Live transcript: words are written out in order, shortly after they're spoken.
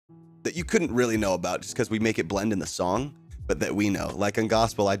that you couldn't really know about just because we make it blend in the song, but that we know. Like in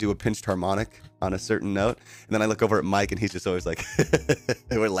gospel, I do a pinched harmonic on a certain note, and then I look over at Mike, and he's just always like,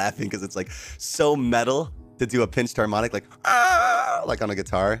 we're laughing because it's like so metal to do a pinched harmonic, like like on a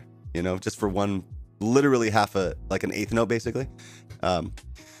guitar, you know, just for one, literally half a, like an eighth note, basically.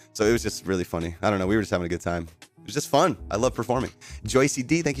 So it was just really funny. I don't know. We were just having a good time. It was just fun. I love performing. Joycey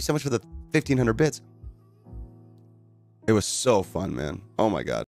D, thank you so much for the 1,500 bits. It was so fun, man. Oh my God.